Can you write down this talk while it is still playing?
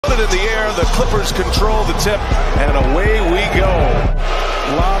put it in the air. The Clippers control the tip, and away we go.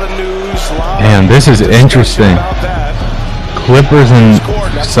 A lot of news. And this is interesting. Clippers and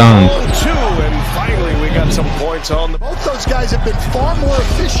Suns. And finally, we got some points on. Both those guys have been far more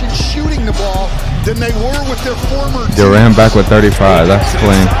efficient shooting the ball than they were with their former team. Durant back with 35. That's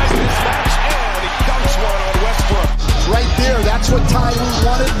clean. Right there, that's what Ty Lue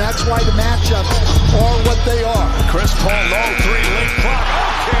wanted, and that's why the matchups are what they are. Chris Paul, long three, late clock.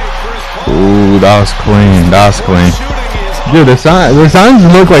 Okay, Chris Paul. Ooh, that was clean. That was clean. Dude, the Suns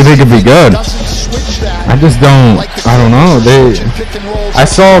look like they could be good. I just don't. I don't know. I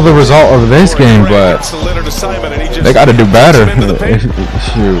saw the result of this game, but they got to do better.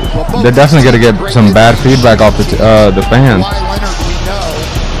 Shoot, they're definitely gonna get some bad feedback off the fans.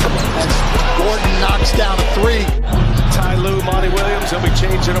 Gordon knocks down a three. Ty Lue, Monty Williams, they'll be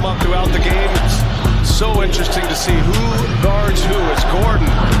changing them up throughout the game. It's so interesting to see who guards who. It's Gordon.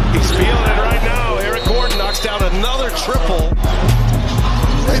 He's feeling it right now. Eric Gordon knocks down another triple.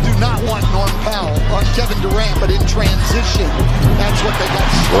 They do not want Norm Powell on Kevin Durant, but in transition, that's what they got.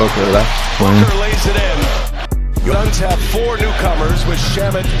 Booker lays it in. Suns have four newcomers with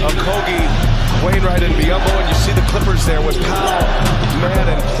Shamet, Okogie, Wainwright, and Biyombo, and you see the Clippers there with Powell, Mann,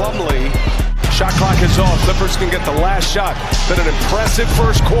 and Plumlee. Shot clock is off. Clippers can get the last shot. Been an impressive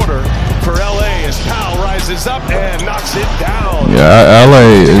first quarter for LA as Powell rises up and knocks it down. Yeah,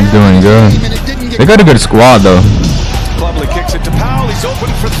 LA is doing good. They got a good squad though. Plumlee kicks it to Powell. He's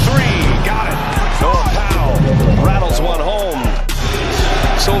open for three. Got it. Noah Powell rattles one home.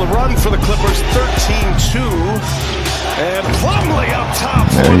 So the run for the Clippers, 13-2. And Plumlee up top.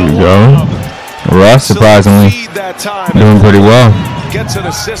 There you go. Russ, surprisingly, doing pretty well. Gets an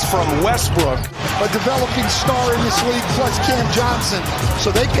assist from Westbrook. A developing star in this league, plus Cam Johnson.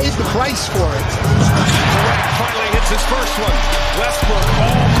 So they paid the price for it. Durant finally hits his first one. Westbrook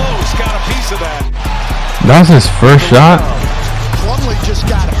almost got a piece of that. That was his first shot. Plumlee just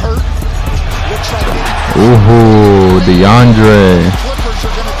got hurt. Looks like Ooh, DeAndre.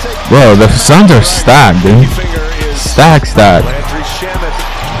 Bro, the Suns are stacked, dude. Stacked. Landry Shamet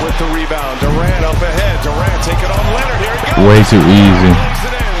with the rebound. Durant up ahead. Durant take it on Leonard. Here he goes. Way too easy.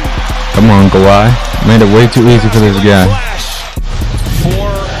 Come on, Kawhi. Made it way too easy for this guy.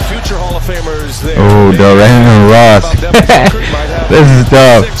 Four future Hall of Famers there. Oh, Durant and Ross. This is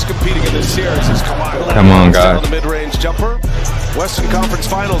tough. Come on, guys. The mid-range jumper. Western Conference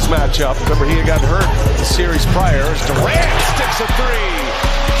Finals matchup. Remember, he had gotten hurt the series prior. Durant sticks a three.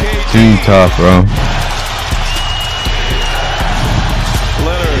 Too tough, bro.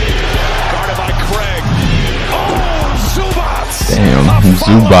 Leonard, guarded by Craig. Oh, Zubac. Damn,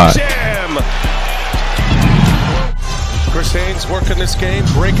 Zubac. Chris Haynes working this game.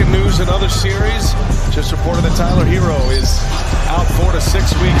 Breaking news in other series. Just reported that Tyler Hero is out 4 to 6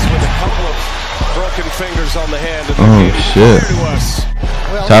 weeks with a couple of broken fingers on the hand. Oh, shit.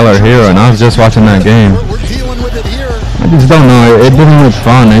 Tyler Hero, and I was just watching that game. I just don't know. It didn't look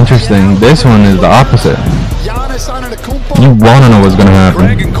fun, interesting. This one is the opposite. You want to know what's going to happen.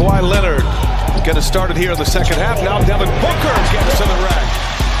 Greg and Kawhi Leonard get us started here in the second half. Now Devin Booker gets to the rack.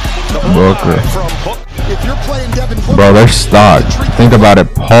 Booker. If you're playing Devin Booker, bro, they're stocked. Think about it.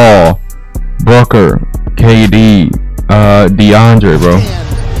 Paul, Booker, KD, DeAndre, bro.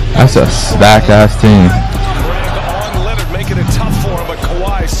 That's a stacked ass team. Greg on Leonard, making it tough for him, but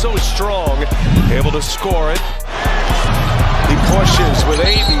Kawhi so strong, able to score it. He pushes with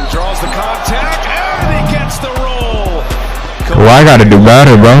Ayton, draws the contact, and he gets the roll. Kawhi got to do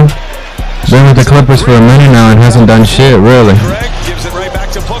better, bro. Been with the Clippers for a minute now and hasn't done shit, really. Greg gives it right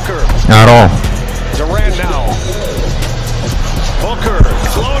back to Booker. Not at all. Durant now. Booker,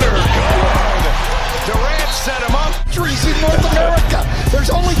 floater, good. Durant set him up. Injuries in North America. There's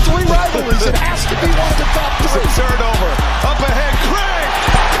only 3 rivalries. It has to be one of the top 3. Turnover. Up ahead, Craig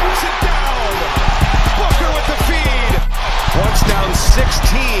puts it down. Booker with the feed. Once down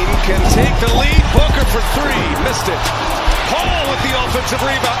 16, can take the lead. Booker for 3, missed it. Paul with the offensive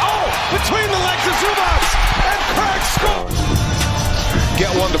rebound. Oh, between the legs of Zubac, and Craig scores.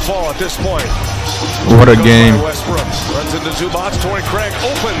 Get one to fall at this point. What a game. Westbrook runs into Zubac. Torrey Craig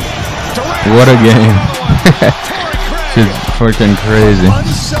open. Durant. What a game. She's freaking crazy.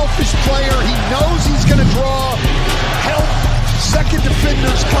 Unselfish player. He knows he's going to draw help. Second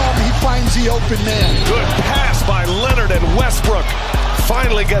defenders come. He finds the open man. Good pass by Leonard, and Westbrook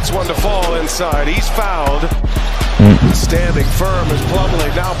finally gets one to fall inside. He's fouled. Standing firm is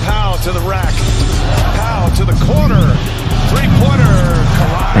Plumlee. Now Powell to the rack. Powell to the corner. Three-pointer.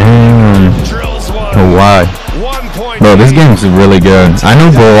 Kawhi drills one. Kawhi. 1 point. Bro, this game's really good. I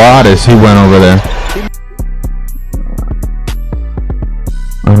know Boadis, he went over there.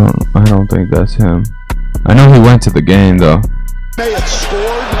 I don't think that's him. I know he went to the game though. May have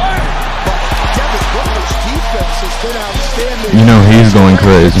scored, but Devin Booker's defense has been outstanding. You know he's going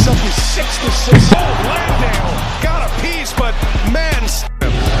crazy. 6-6. Landale got a piece, but man.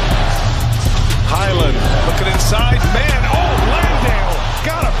 Highland looking inside, man. Oh, Landale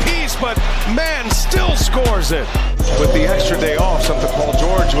got a piece, but man still scores it. With the extra day off, something Paul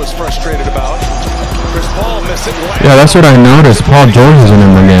George was frustrated about. Chris Paul missed it. Yeah, that's what I noticed. Paul George isn't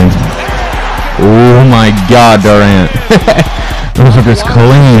in the game. Oh my God, Durant. Those are just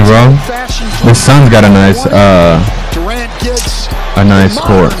clean, bro. The Suns got a nice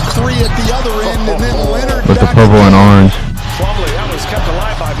court with the purple and orange. Plumlee, that was kept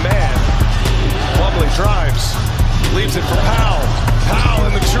alive by man. Plumlee drives, leaves it for Powell. Powell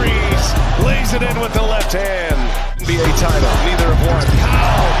in the trees, lays it in with the left hand. NBA title, neither have won.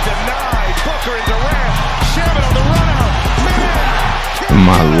 Powell denied. Booker and Durant. Shamet on the run out. Man.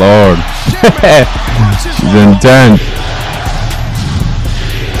 My Lord. He's intense.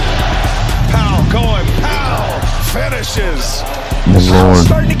 Powell going. Powell finishes. My Lord.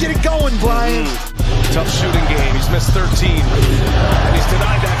 Starting to get it going, Brian. Tough shooting game. He's missed 13. And he's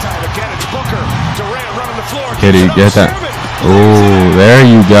denied that time again. It's Booker. Durant running the floor. Kitty, get that. Oh, there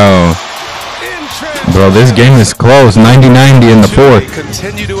you go. Bro, this game is close. 90-90 in the fourth.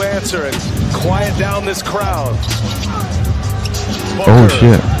 Continue to answer and quiet down this crowd. Booker. Oh,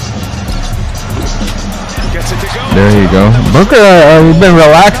 shit. Gets it to go. There you go. Booker, we've been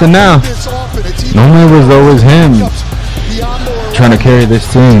relaxing now. Normally it was always him trying to carry this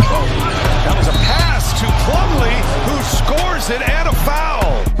team. That was a pass to Plumlee, who scores it and a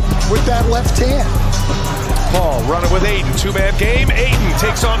foul. With that left hand. Paul running with Ayton. Two-man game. Ayton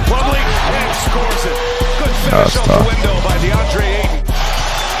takes on Plumlee and scores it. Good finish off the window by DeAndre Ayton.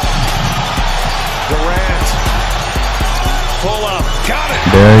 Durant. Pull up. Got it.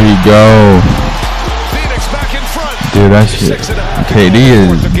 There you go. Phoenix back in front. Dude, that shit. KD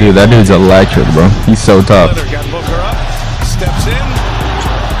is, dude, that dude's electric, bro. He's so tough. Leonard got Booker up. Steps in.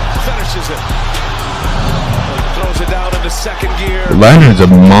 Finishes it. Throws it down into second gear. Leonard's a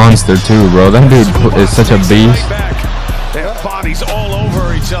monster too, bro. That dude is such a beast. They have bodies all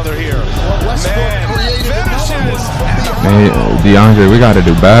over each other here. Man, finishes. Hey, DeAndre, we gotta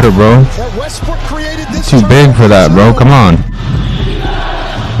do better, bro. Too big for that, bro. Come on.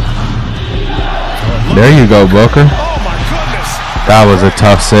 There you go, Booker. Oh my goodness. That was a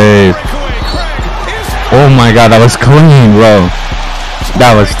tough save. Oh my God, that was clean, bro.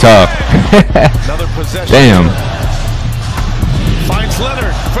 That was tough. Damn. Finds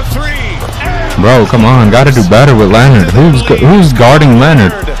Leonard for three. Bro, come on. Gotta do better with Leonard. Who's guarding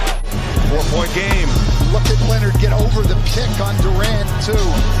Leonard? 4-point game. Look at Leonard get over the pick on Durant, too.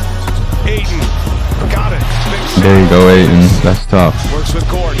 Ayton. Got it. There you go, Ayton. That's tough. Works with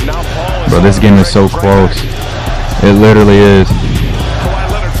Gordon. Now Paul is. Bro, this game is so close. It literally is. Kawhi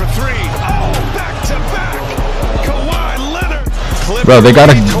Leonard for three. Oh, back to back. Kawhi Leonard. Bro, they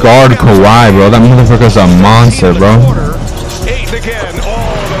gotta guard Kawhi, bro. That motherfucker's a monster, bro. Ayton again.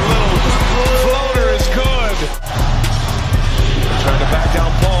 Oh, the little floater is good. Trying to back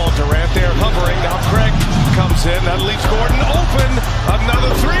down Paul. Durant there hovering. Now Craig comes in. That leaves Gordon open.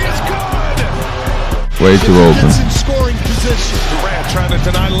 Another three is good. Way too open. Scoring position. Durant trying to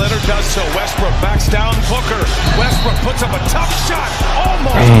deny Leonard, does so. Westbrook backs down Booker. Westbrook puts up a tough shot.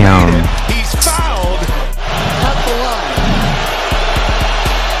 Almost. Damn. He's fouled. At the line.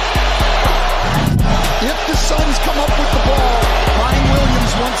 If the Suns come up with the ball, Ryan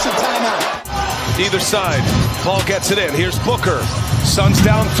Williams wants a timeout. Either side. Paul gets it in. Here's Booker. Suns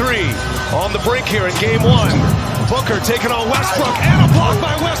down three. On the brink here in game one. Booker taking on Westbrook. And a block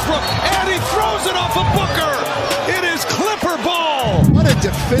by Westbrook. And he throws it off of Booker. It is Clipper ball. What a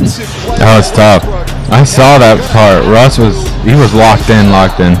defensive play. That was tough. I saw that part. Russ was locked in.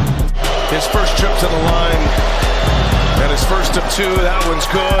 His first trip to the line. And his first of two. That one's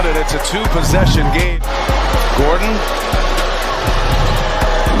good. And it's a two-possession game. Gordon.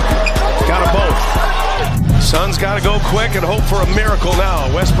 Got them both. Suns got to go quick and hope for a miracle now.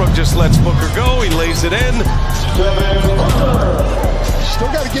 Westbrook just lets Booker go. He lays it in. Still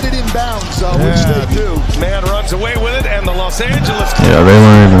got to get it inbounds, which they do. Man runs away with it, and the Los Angeles Yeah, they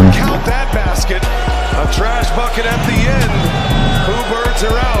weren't even. count that basket. A trash bucket at the end. Who birds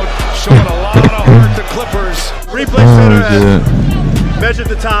are out, showing a lot of hurt the Clippers. Replay center has measured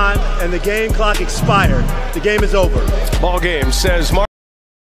the time, and the game clock expired. The game is over. Ball game says Mark.